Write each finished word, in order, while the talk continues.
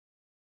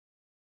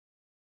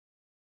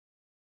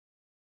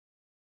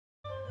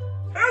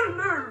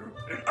Hello,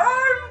 and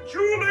I'm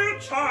Julia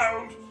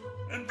Child,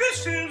 and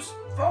this is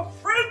the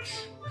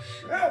French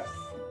Chef.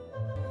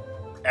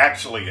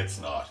 Actually,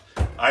 it's not.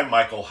 I'm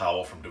Michael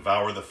Howell from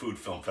Devour the Food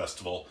Film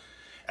Festival,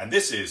 and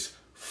this is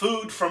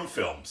Food from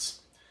Films.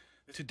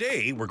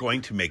 Today, we're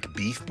going to make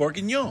beef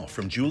bourguignon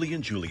from Julie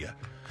and Julia.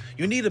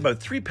 You need about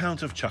 3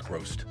 pounds of chuck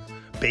roast,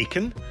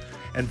 bacon,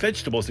 and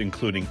vegetables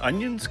including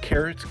onions,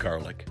 carrots,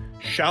 garlic,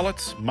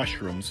 shallots,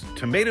 mushrooms,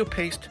 tomato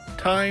paste,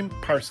 thyme,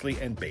 parsley,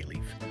 and bay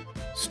leaf.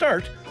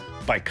 Start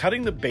by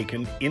cutting the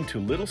bacon into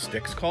little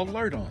sticks called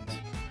lardons.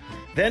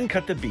 Then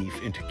cut the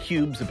beef into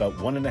cubes about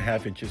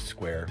 1.5 inches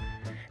square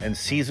and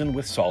season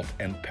with salt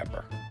and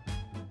pepper.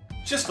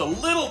 Just a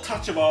little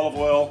touch of olive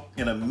oil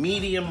in a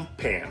medium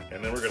pan.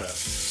 And then we're gonna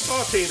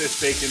saute this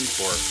bacon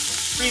for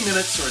 3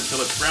 minutes or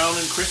until it's brown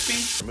and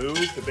crispy.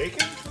 Remove the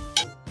bacon.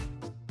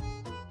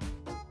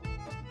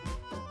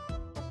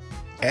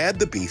 Add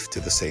the beef to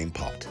the same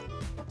pot.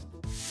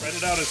 Spread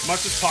it out as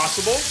much as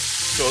possible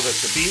so that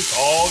the beef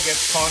all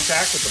gets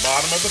contact at the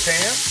bottom of the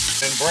pan.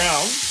 And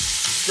brown,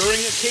 stirring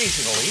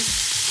occasionally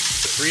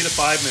for 3 to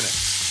 5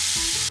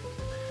 minutes.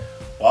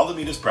 While the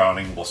meat is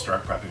browning, we'll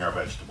start prepping our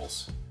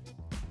vegetables.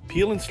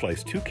 Peel and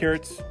slice 2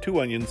 carrots,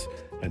 2 onions,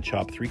 and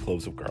chop 3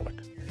 cloves of garlic.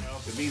 Now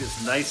the meat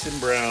is nice and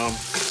brown,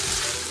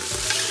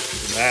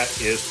 and that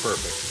is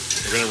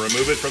perfect. We're going to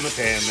remove it from the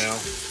pan now.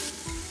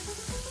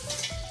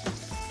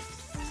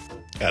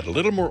 Add a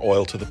little more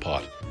oil to the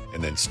pot,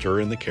 and then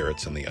stir in the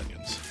carrots and the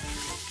onions.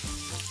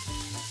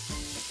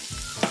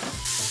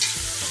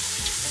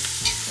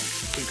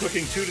 Been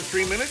cooking 2 to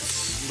 3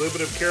 minutes, a little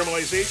bit of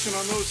caramelization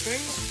on those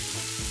things.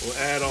 We'll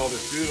add all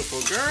this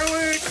beautiful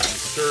garlic,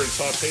 stir and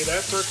saute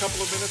that for a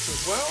couple of minutes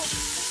as well.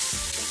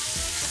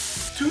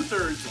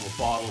 2/3 of a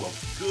bottle of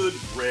good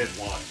red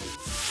wine.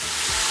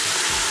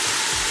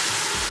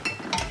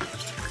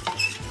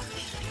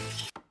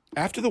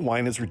 After the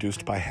wine is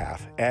reduced by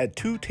half, add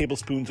 2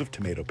 tablespoons of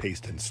tomato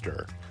paste and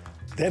stir.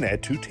 Then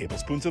add 2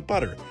 tablespoons of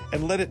butter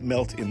and let it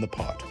melt in the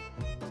pot.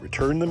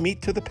 Return the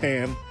meat to the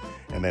pan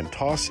and then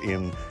toss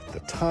in the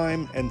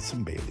thyme and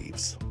some bay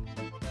leaves.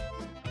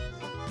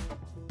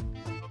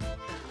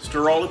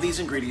 Stir all of these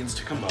ingredients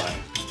to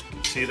combine. You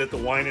can see that the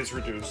wine is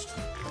reduced.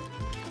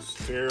 It's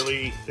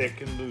fairly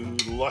thick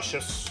and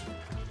luscious.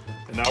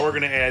 And now we're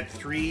going to add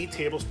 3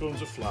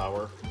 tablespoons of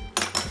flour.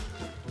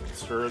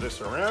 Stir this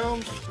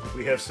around.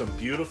 We have some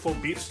beautiful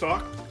beef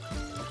stock.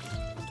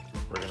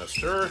 We're going to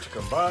stir to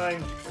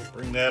combine.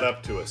 Bring that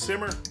up to a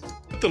simmer.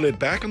 Put the lid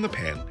back on the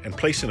pan and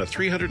place in a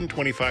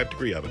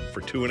 325-degree oven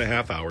for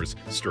 2.5 hours,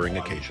 stirring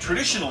occasionally.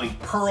 Traditionally,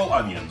 pearl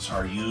onions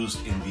are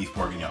used in beef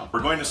bourguignon.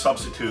 We're going to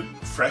substitute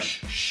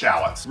fresh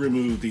shallots.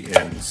 Remove the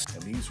ends,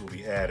 and these will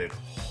be added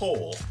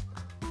whole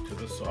to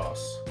the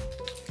sauce.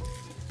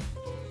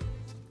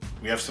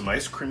 We have some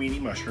nice cremini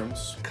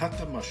mushrooms. Cut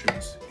the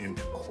mushrooms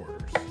into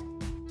quarters.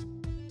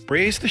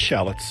 Braise the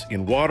shallots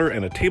in water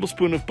and a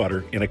tablespoon of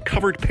butter in a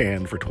covered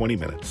pan for 20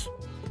 minutes.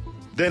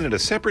 Then in a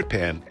separate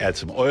pan, add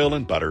some oil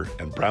and butter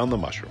and brown the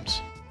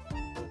mushrooms.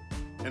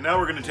 And now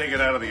we're going to take it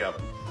out of the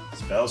oven. It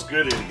smells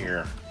good in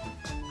here.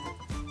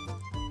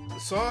 The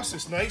sauce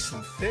is nice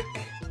and thick.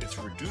 It's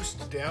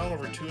reduced down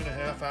over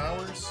 2.5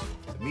 hours.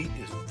 The meat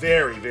is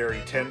very,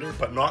 very tender,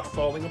 but not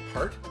falling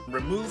apart.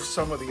 Remove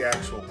some of the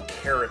actual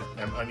carrot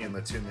and onion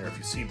that's in there if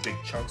you see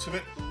big chunks of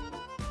it.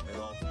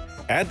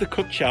 Add the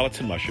cooked shallots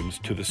and mushrooms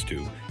to the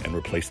stew and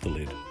replace the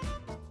lid.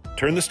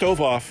 Turn the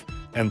stove off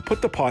and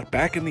put the pot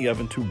back in the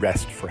oven to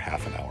rest for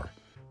half an hour.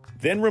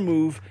 Then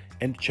remove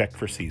and check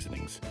for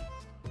seasonings.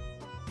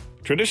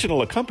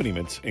 Traditional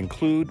accompaniments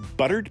include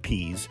buttered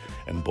peas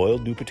and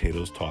boiled new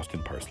potatoes tossed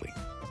in parsley.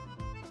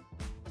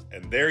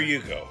 And there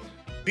you go,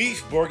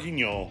 beef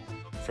bourguignon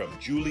from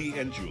Julie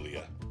and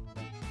Julia.